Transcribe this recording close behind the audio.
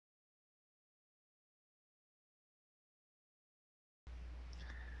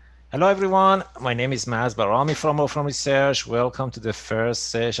Hello everyone, my name is Maz Barami from Research. Welcome to the first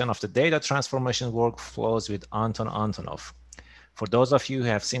session of the Data Transformation Workflows with Anton Antonov. For those of you who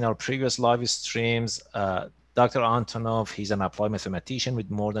have seen our previous live streams, Dr. Antonov, he's an applied mathematician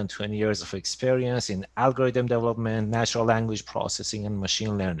with more than 20 years of experience in algorithm development, natural language processing, and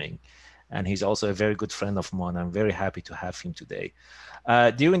machine learning. And he's also a very good friend of mine. I'm very happy to have him today.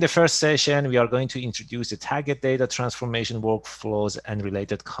 During the first session, we are going to introduce the target data transformation workflows and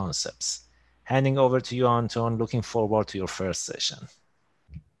related concepts. Handing over to you, Anton. Looking forward to your first session.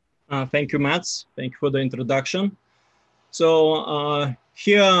 Thank you, Mats. Thank you for the introduction. So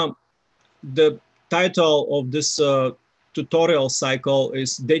here, the title of this tutorial cycle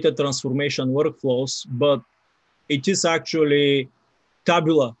is Data Transformation Workflows, but it is actually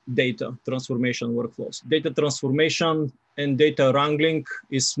tabular data transformation workflows. Data transformation and data wrangling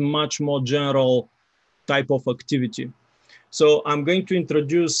is much more general type of activity. So I'm going to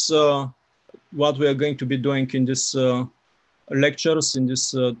introduce what we are going to be doing in this lectures, in this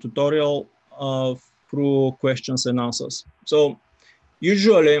tutorial through questions and answers. So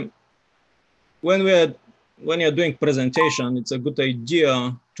usually when you're doing presentation, it's a good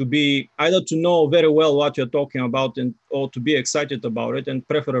idea to be either to know very well what you're talking about or to be excited about it, and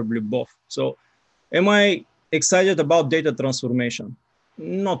preferably both. So am I excited about data transformation?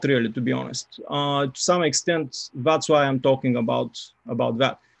 Not really, to be honest. To some extent, that's why I'm talking about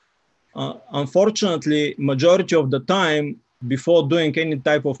that. Unfortunately, majority of the time, before doing any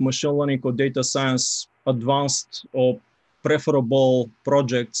type of machine learning or data science advanced or preferable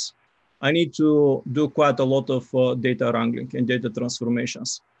projects, I need to do quite a lot of data wrangling and data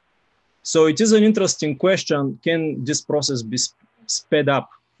transformations. So it is an interesting question. Can this process be sped up?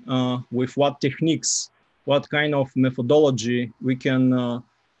 With what techniques, what kind of methodology we can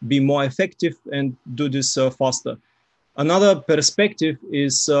be more effective and do this faster? Another perspective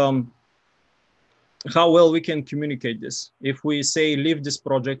is how well we can communicate this. If we say leave this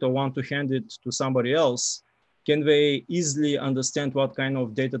project or want to hand it to somebody else, can they easily understand what kind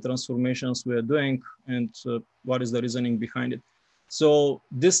of data transformations we are doing and what is the reasoning behind it? So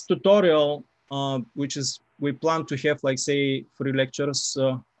this tutorial, which is, we plan to have like say 3 lectures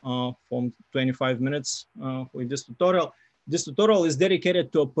from 25 minutes with this tutorial. This tutorial is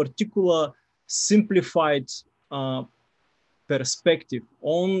dedicated to a particular simplified perspective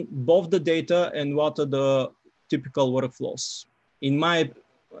on both the data and what are the typical workflows. In my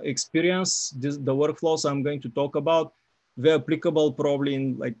experience, the workflows I'm going to talk about, they're applicable probably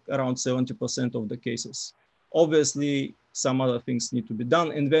in like around 70% of the cases. Obviously, some other things need to be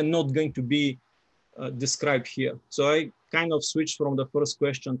done, and they're not going to be described here. So I kind of switched from the first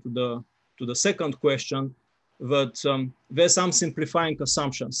question to the second question, that there's some simplifying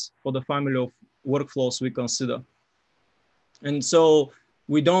assumptions for the family of workflows we consider. And so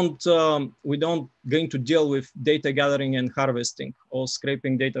we don't going to deal with data gathering and harvesting or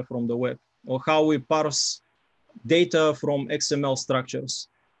scraping data from the web, or how we parse data from XML structures.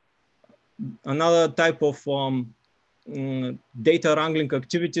 Another type of data wrangling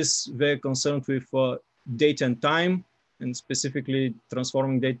activities, they're concerned with date and time, and specifically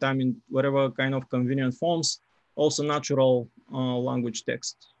transforming date time in whatever kind of convenient forms. Also natural language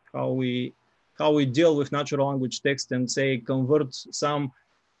text, how we deal with natural language text and say convert some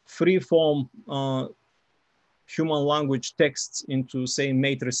free form human language texts into say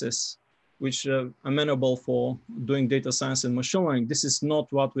matrices, which are amenable for doing data science and machine learning. This is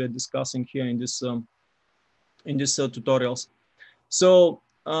not what we are discussing here in this tutorials. So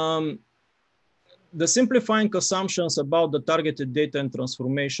the simplifying assumptions about the targeted data and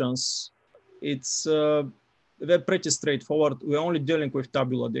transformations, they're pretty straightforward. We're only dealing with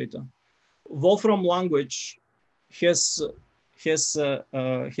tabular data. Wolfram language has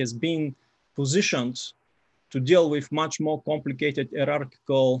been positioned to deal with much more complicated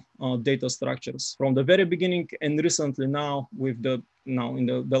hierarchical data structures from the very beginning, and recently now with in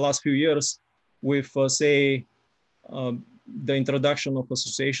the last few years with the introduction of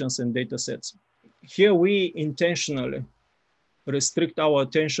associations and data sets. Here we intentionally restrict our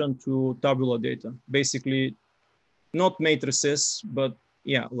attention to tabular data, basically not matrices, but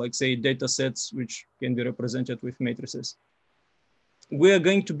yeah, like say data sets which can be represented with matrices. We are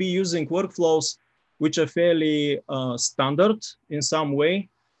going to be using workflows which are fairly standard in some way.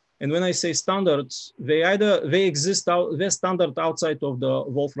 And when I say standards, they're standard outside of the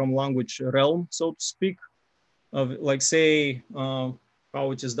Wolfram language realm, so to speak, like say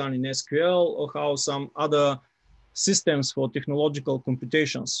how it is done in SQL, or how some other systems for technological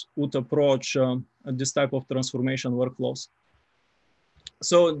computations would approach this type of transformation workflows.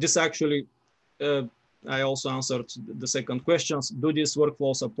 So this actually I also answered the second questions. Do these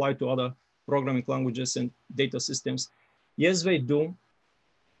workflows apply to other programming languages and data systems? Yes, they do.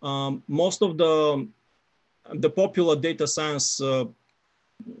 Most of the popular data science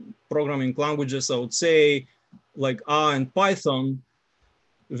programming languages, I would say, like R and Python,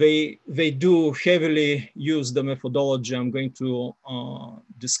 they do heavily use the methodology I'm going to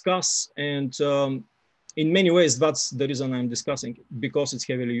discuss. And in many ways, that's the reason I'm discussing it, because it's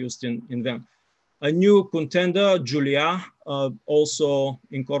heavily used in them. A new contender, Julia, also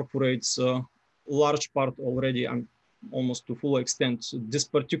incorporates a large part already, almost to full extent, this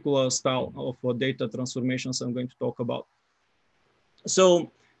particular style of data transformations I'm going to talk about.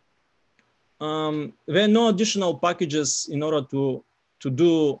 So there are no additional packages in order to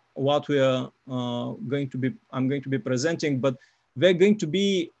do what we are I'm going to be presenting, but there are going to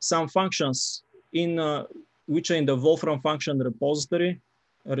be some functions in which are in the Wolfram function repository,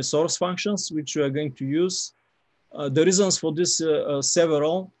 resource functions, which we are going to use. The reasons for this are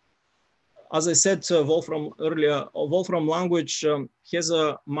several. As I said, Wolfram earlier, Wolfram language has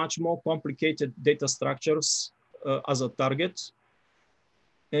a much more complicated data structures as a target.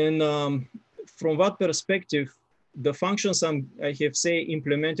 And from that perspective, the functions I have, say,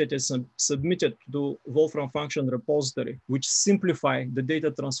 implemented and submitted to Wolfram function repository, which simplify the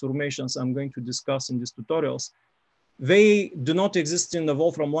data transformations I'm going to discuss in these tutorials, they do not exist in the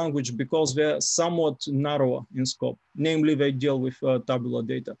Wolfram language because they're somewhat narrower in scope. Namely, they deal with tabular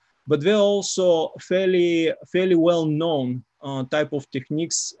data. But they're also fairly well-known type of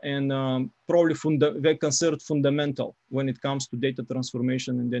techniques, and probably they're considered fundamental when it comes to data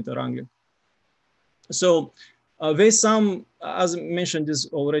transformation and data wrangling. So there's some, as I mentioned this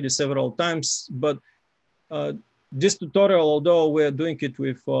already several times, but this tutorial, although we're doing it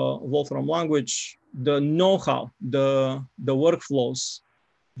with Wolfram language, the know-how, the workflows,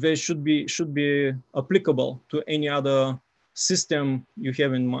 they should be applicable to any other system you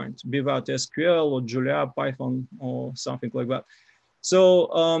have in mind, be that SQL or Julia, Python, or something like that.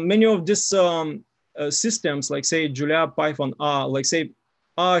 So many of these systems, like say Julia, Python, R, like say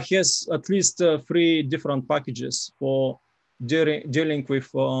R has at least 3 different packages for dealing with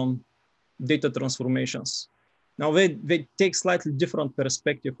data transformations. Now they take slightly different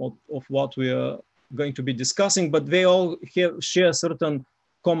perspective of what we are going to be discussing, but they all share certain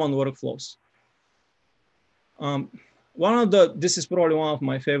common workflows. This is probably one of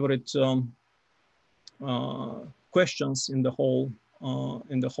my favorite questions in the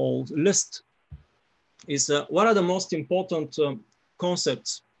whole list is what are the most important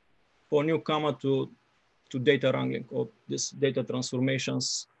concepts for newcomer to data wrangling or this data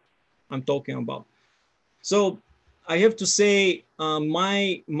transformations I'm talking about. So I have to say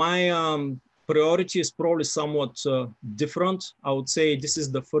my priority is probably somewhat different. I would say this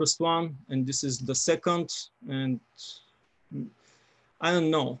is the first one and this is the second, and I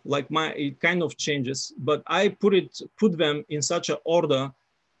don't know, like it kind of changes, but I put them in such an order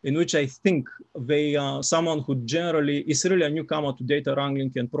in which I think they someone who generally is really a newcomer to data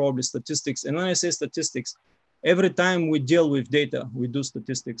wrangling and probably statistics. And when I say statistics, every time we deal with data, we do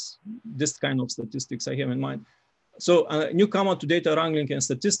statistics, this kind of statistics I have in mind. So newcomer to data wrangling and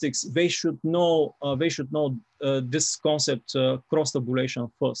statistics, they should know this concept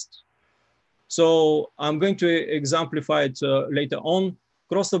cross-tabulation first. So I'm going to exemplify it later on.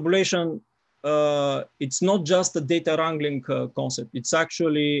 Cross-tabulation, it's not just a data wrangling concept. It's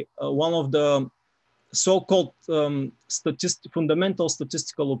actually one of the so-called fundamental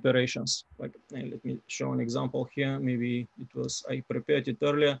statistical operations. Like, let me show an example here. Maybe I prepared it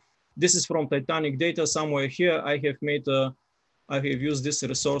earlier. This is from Titanic data. Somewhere here, I have used this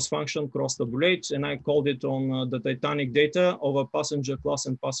resource function cross-tabulate, and I called it on the Titanic data over passenger class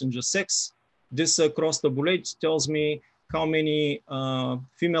and passenger sex. This cross-tabulate tells me how many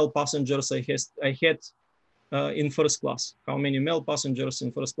female passengers I had in first class, how many male passengers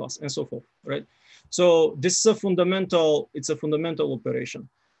in first class, and so forth, right? So this is it's a fundamental operation.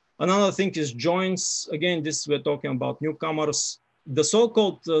 Another thing is joins. Again, we're talking about newcomers. The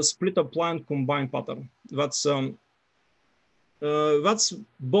so-called split apply and combine pattern. That's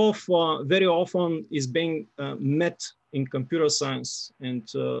both very often is being met in computer science and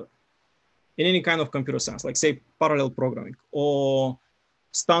in any kind of computer science, like say parallel programming or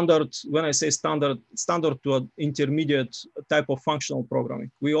standard. When I say standard to an intermediate type of functional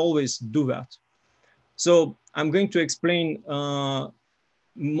programming, we always do that. So I'm going to explain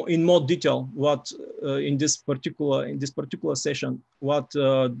in more detail what in this particular session what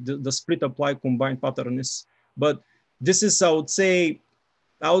the split apply combine pattern is. But this is, I would say,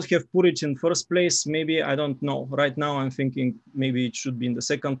 I would have put it in first place. Maybe, I don't know. Right now I'm thinking maybe it should be in the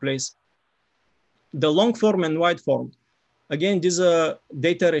second place. The long form and wide form. Again, these are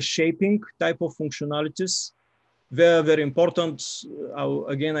data reshaping type of functionalities. Very, very important.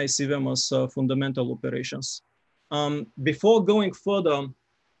 Again, I see them as fundamental operations. Before going further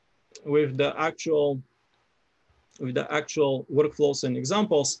with the actual workflows and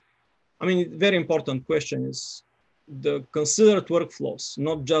examples, I mean, very important question is the considered workflows,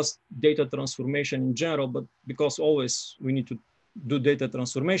 not just data transformation in general, but because always we need to do data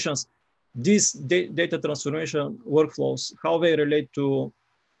transformations. These data transformation workflows, how they relate to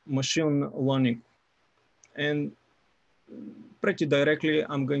machine learning. And pretty directly,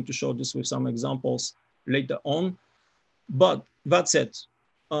 I'm going to show this with some examples later on. But that said,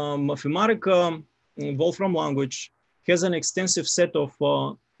 Mathematica, Wolfram language, has an extensive set of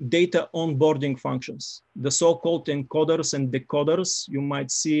data onboarding functions, the so-called encoders and decoders you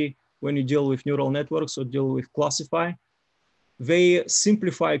might see when you deal with neural networks or deal with classify. They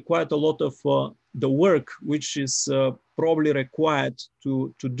simplify quite a lot of the work which is probably required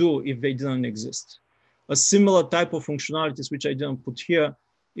to do if they didn't exist. A similar type of functionalities, which I didn't put here,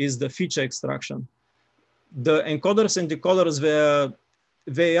 is the feature extraction. The encoders and decoders,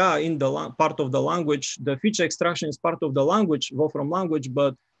 they are in the part of the language. The feature extraction is part of the language, Wolfram language,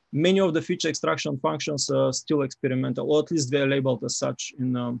 but many of the feature extraction functions are still experimental, or at least they're labeled as such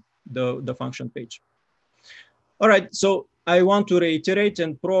in the function page. All right, so I want to reiterate,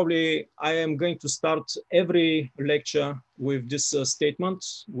 and probably I am going to start every lecture with this statement.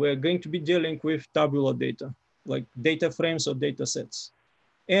 We're going to be dealing with tabular data, like data frames or data sets.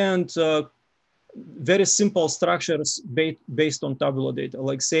 And very simple structures based on tabular data,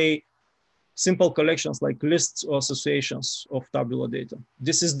 like say, simple collections like lists or associations of tabular data.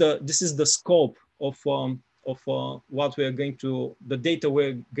 This is the scope of what we are going to, the data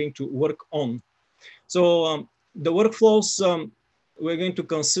we're going to work on. So the workflows we're going to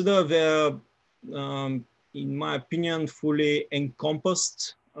consider, they're, in my opinion, fully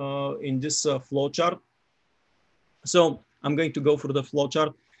encompassed in this flowchart. So I'm going to go through the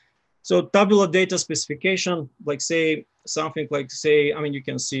flowchart. So tabular data specification, like say something like say, I mean, you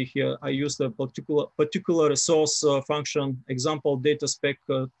can see here, I used a particular resource function, example data spec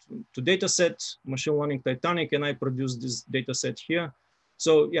to data set, machine learning Titanic, and I produced this data set here.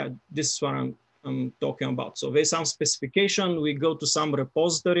 So yeah, this is what I'm talking about. So there's some specification, we go to some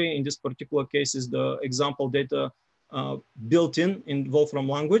repository. In this particular case is the example data built in Wolfram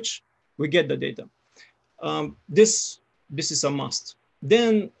language. We get the data. This is a must.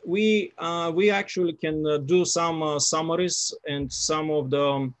 Then we actually can do some summaries and some of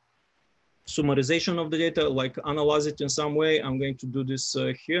the summarization of the data, like analyze it in some way. I'm going to do this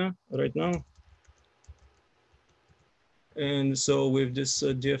here right now. And so with this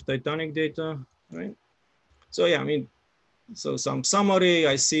DF Titanic data, right? So yeah, I mean, so some summary,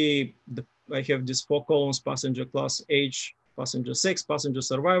 I see I have these 4 columns: passenger class, age, passenger sex, passenger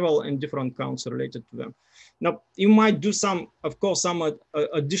survival, and different counts related to them. Now, you might do some, of course, some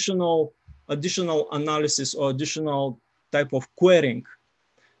additional analysis or additional type of querying,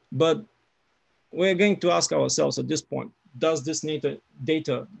 but we're going to ask ourselves at this point, does this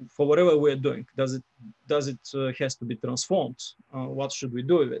data, for whatever we're doing, does it has to be transformed? What should we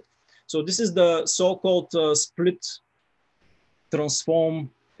do with it? So this is the so-called split, transform,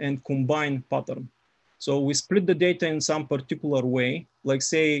 and combine pattern. So we split the data in some particular way, like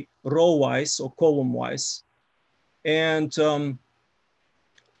say row-wise or column-wise, and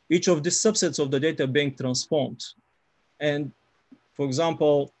each of these subsets of the data being transformed. And for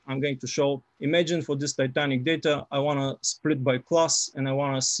example, I'm going to show, imagine for this Titanic data, I want to split by class, and I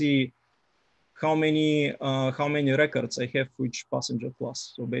want to see how many records I have for each passenger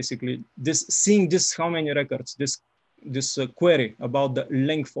class. So basically, seeing this, how many records, this query about the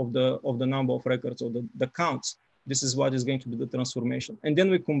length of the number of records or the counts, this is what is going to be the transformation. And then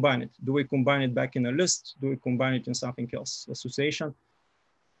we combine it. Do we combine it back in a list? Do we combine it in something else? Association.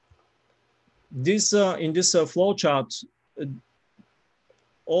 This in this flowchart,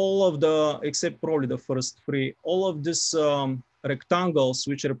 all of the, except probably the first 3, all of these rectangles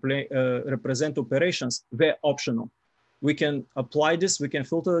which represent operations, they're optional. We can apply this, we can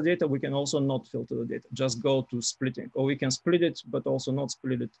filter the data, we can also not filter the data, just go to splitting, or we can split it, but also not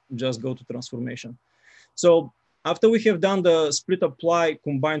split it, just go to transformation. So after we have done the split, apply,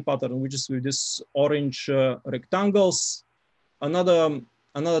 combine pattern, which is with this orange rectangles,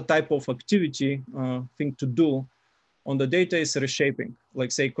 another type of activity thing to do on the data is reshaping,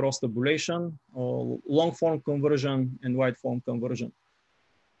 like say cross tabulation or long form conversion and wide form conversion.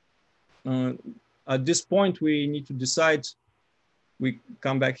 At this point, we need to decide, we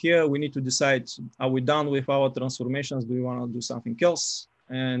come back here, we need to decide, are we done with our transformations? Do we want to do something else?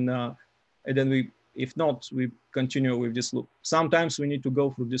 And then we If not, we continue with this loop. Sometimes we need to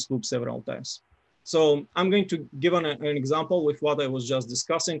go through this loop several times. So I'm going to give an example with what I was just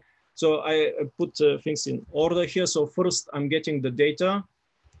discussing. So I put things in order here. So first I'm getting the data,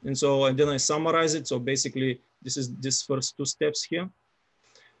 and then I summarize it. So basically this is this first two steps here.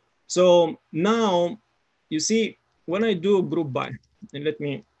 So now you see when I do a group by, and let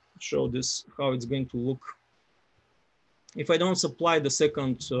me show this how it's going to look. If I don't supply the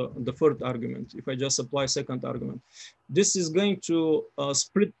third argument, if I just supply second argument, this is going to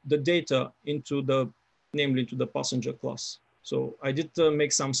split the data into namely to the passenger class. So I did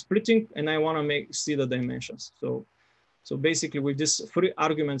make some splitting, and I want to see the dimensions. So basically with these three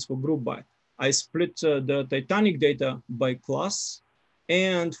arguments for group by, I split the Titanic data by class,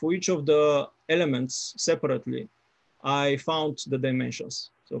 and for each of the elements separately, I found the dimensions.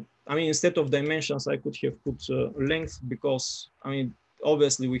 So, I mean, instead of dimensions, I could have put length because, I mean,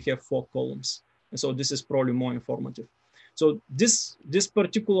 obviously we have 4 columns. And so this is probably more informative. So this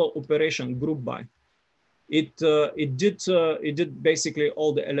particular operation, group by, it did basically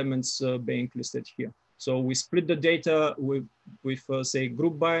all the elements being listed here. So we split the data with say,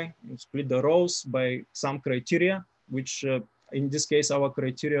 group by, and split the rows by some criteria, which in this case, our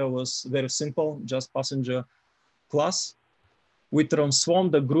criteria was very simple, just passenger class. We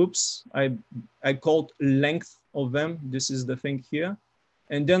transformed the groups. I called length of them. This is the thing here.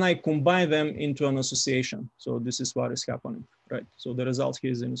 And then I combine them into an association. So this is what is happening, right? So the result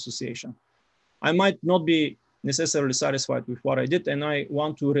here is an association. I might not be necessarily satisfied with what I did, and I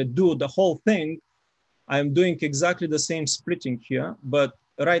want to redo the whole thing. I'm doing exactly the same splitting here, but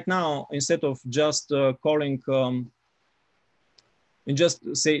right now, instead of just calling and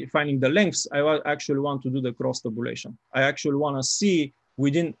just say finding the lengths, I actually want to do the cross tabulation. I actually want to see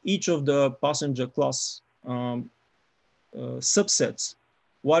within each of the passenger class subsets,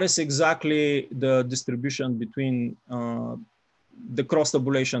 what is exactly the distribution between the cross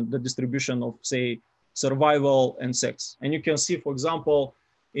tabulation, the distribution of, say, survival and sex. And you can see, for example,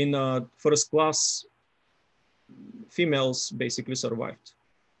 in first class, females basically survived,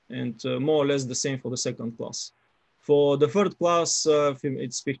 and more or less the same for the second class. For the third class,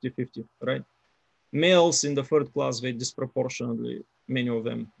 it's 50-50, right? Males in the third class, they disproportionately, many of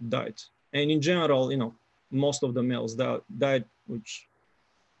them died. And in general, you know, most of the males died, which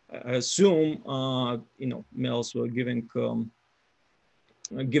I assume, you know, males were giving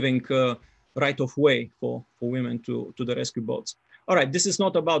right of way for women to the rescue boats. All right, this is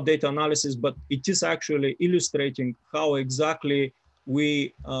not about data analysis, but it is actually illustrating how exactly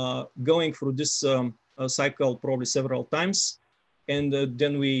we going through this cycle probably several times, and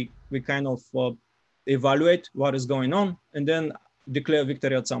then we kind of evaluate what is going on, and then declare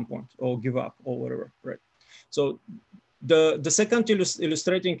victory at some point, or give up, or whatever, right? So the second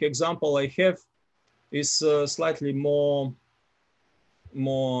illustrating example I have is slightly more,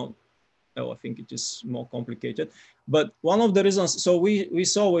 I think it is more complicated. But one of the reasons, so we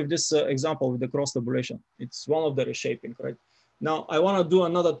saw with this example with the cross tabulation, it's one of the reshaping, right? Now I want to do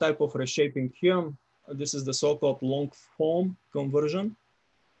another type of reshaping here. This is the so-called long form conversion.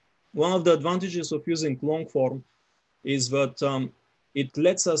 One of the advantages of using long form is that it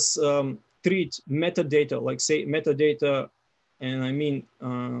lets us treat metadata, like say metadata, and I mean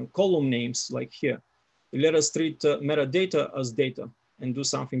column names like here. It let us treat metadata as data and do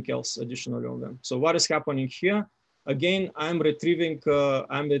something else additionally on them. So what is happening here? Again, I'm retrieving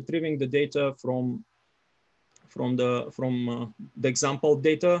the data from the example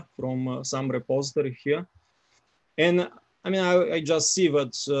data from some repository here. And I mean, I just see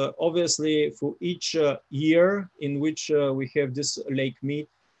that obviously for each year in which we have this lake meet,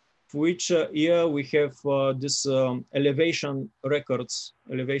 for each year we have this elevation records,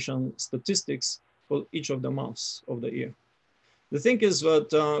 elevation statistics for each of the months of the year. The thing is that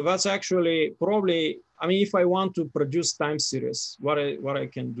that's actually probably, I mean, if I want to produce time series, what I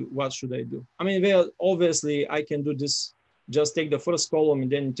can do, what should I do? I mean, well, obviously I can do this, just take the first column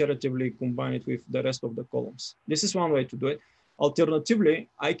and then iteratively combine it with the rest of the columns. This is one way to do it. Alternatively,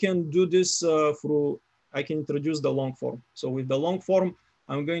 I can do this I can introduce the long form. So with the long form,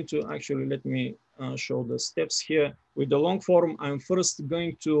 I'm going to actually, let me show the steps here. With the long form, I'm first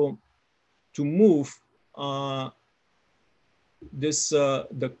going to move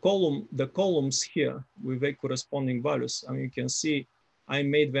the columns here with their corresponding values. I mean, you can see I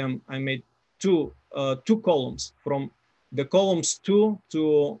made two columns from the columns 2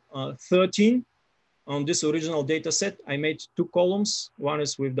 to 13 on this original data set. I made 2 columns. One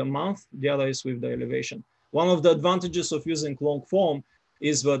is with the month, the other is with the elevation. One of the advantages of using long form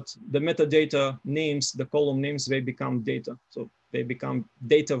is what the metadata names, the column names, they become data. So they become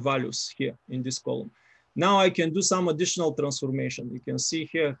data values here in this column. Now I can do some additional transformation. You can see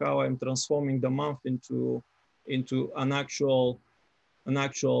here how I'm transforming the month into an actual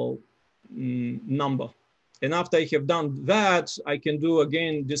number. And after I have done that, I can do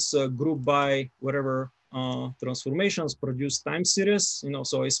again this group by whatever transformations, produce time series.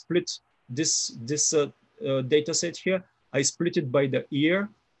 So I split this data set here. I split it by the year.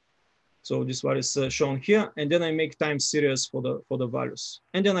 So this what is shown here, and then I make time series for the values,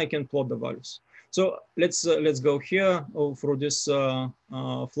 and then I can plot the values. So let's go here through this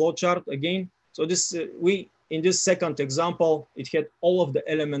flow chart again. So this in this second example, it had all of the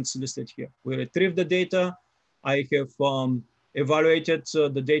elements listed here. We retrieved the data. I have evaluated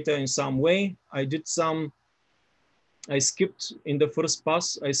the data in some way. I skipped in the first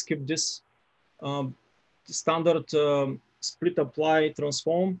pass. I skipped this standard split, apply,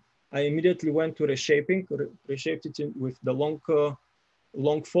 transform. I immediately went to reshaping, reshaped it with the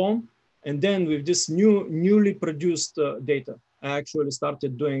long form. And then with this newly produced data, I actually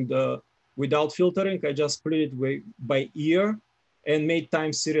started doing without filtering. I just split it by year and made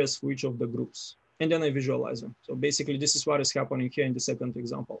time series for each of the groups. And then I visualize them. So basically this is what is happening here in the second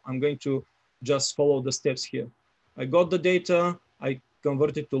example. I'm going to just follow the steps here. I got the data, I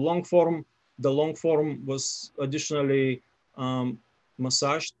converted to long form. The long form was additionally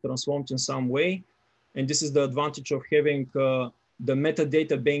massaged, transformed in some way. And this is the advantage of having the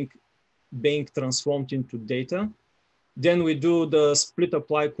metadata being transformed into data. Then we do the split,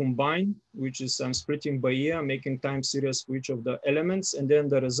 apply, combine, which is I'm splitting by year, making time series for each of the elements. And then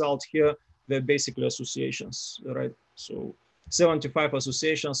the result here, they're basically associations, right? So 75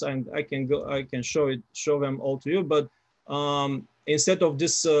 associations, and I can show them all to you. But instead of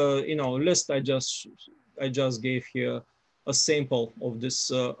this, list, I just gave here a sample of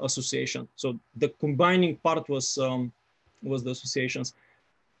this association. So the combining part was the associations.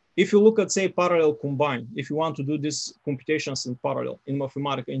 If you look at, say, parallel combine, if you want to do these computations in parallel, in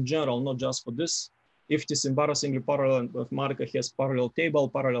Mathematica in general, not just for this, if it is embarrassingly parallel, Mathematica has parallel table,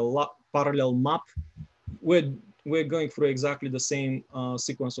 parallel map, we're going through exactly the same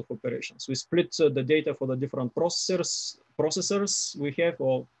sequence of operations. We split the data for the different processors we have,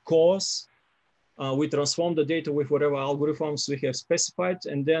 or cores. We transform the data with whatever algorithms we have specified,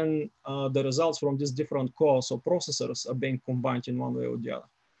 and then the results from these different cores or processors are being combined in one way or the other.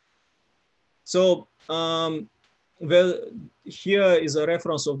 So here is a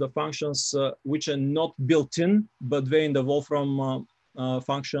reference of the functions which are not built in, but they're in the Wolfram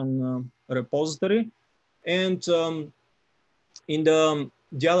function repository. And in the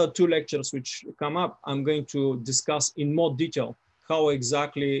other two lectures which come up, I'm going to discuss in more detail how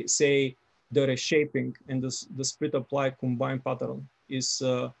exactly, say, the reshaping and the split, apply, combine pattern is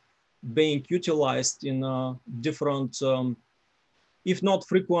being utilized in different, if not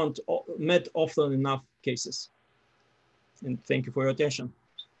frequent, met often enough cases. And thank you for your attention.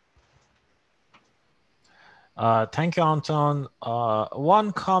 Thank you, Anton.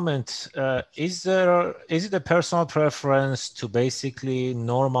 One comment, is it a personal preference to basically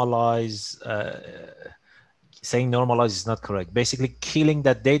normalize, saying normalize is not correct, basically killing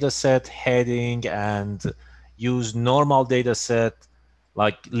that data set heading and use normal data set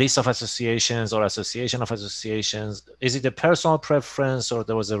like list of associations or association of associations? Is it a personal preference, or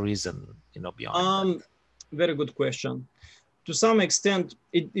there was a reason, behind that? Very good question. To some extent,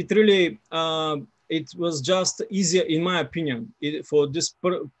 it really, it was just easier, in my opinion, for this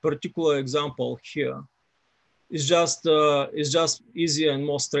particular example here. It's just easier and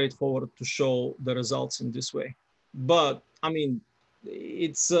more straightforward to show the results in this way. But I mean,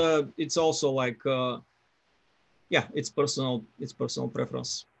 it's also like, yeah, it's personal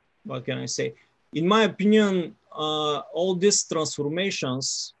preference. What can I say? In my opinion, all these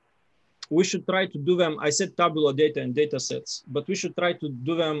transformations, we should try to do them. I said tabular data and data sets, but we should try to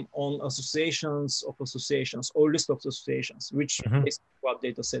do them on associations of associations or list of associations, which is what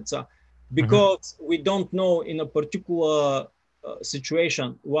data sets are. Because we don't know in a particular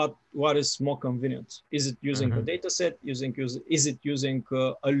situation what is more convenient. Is it using a data set? Is it using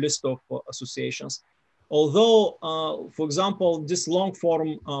a list of associations? Although, for example, this long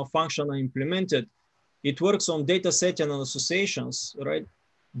form function I implemented, it works on data set and on associations, right?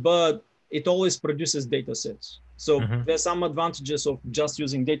 But it always produces data sets. So there's some advantages of just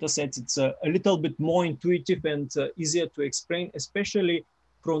using data sets. It's a little bit more intuitive and easier to explain, especially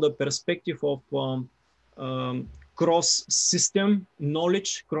from the perspective of cross-system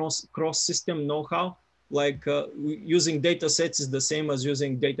knowledge, cross-system know-how. Like using data sets is the same as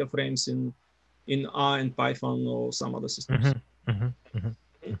using data frames in R and Python or some other systems. Mhm, mhm,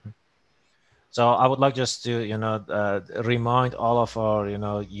 mhm. So I would like just to, remind all of our,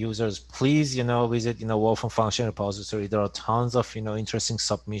 users, please, visit, Wolfram function repository. There are tons of, interesting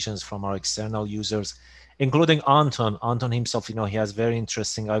submissions from our external users, including Anton. Anton himself, he has very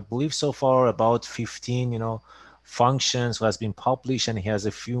interesting, I believe so far about 15, functions who has been published, and he has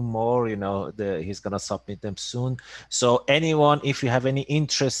a few more, he's going to submit them soon. So anyone, if you have any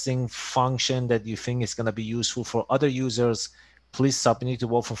interesting function that you think is going to be useful for other users, please submit it to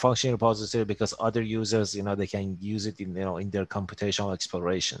Wolfram function repository, because other users, they can use it in, in their computational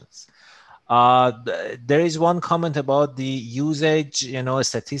explorations. There is one comment about the usage,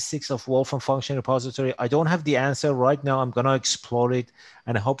 statistics of Wolfram function repository. I don't have the answer right now. I'm gonna explore it,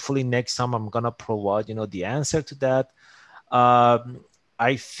 and hopefully next time I'm gonna provide, the answer to that. Um,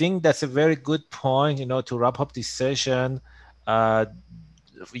 I think that's a very good point, to wrap up this session. Uh,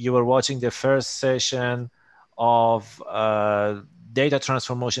 you were watching the first session of data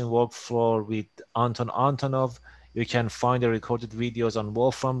transformation workflow with Anton Antonov. You can find the recorded videos on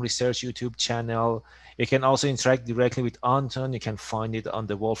Wolfram Research YouTube channel. You can also interact directly with Anton. You can find it on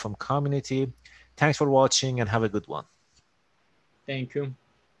the Wolfram community. Thanks for watching and have a good one. Thank you.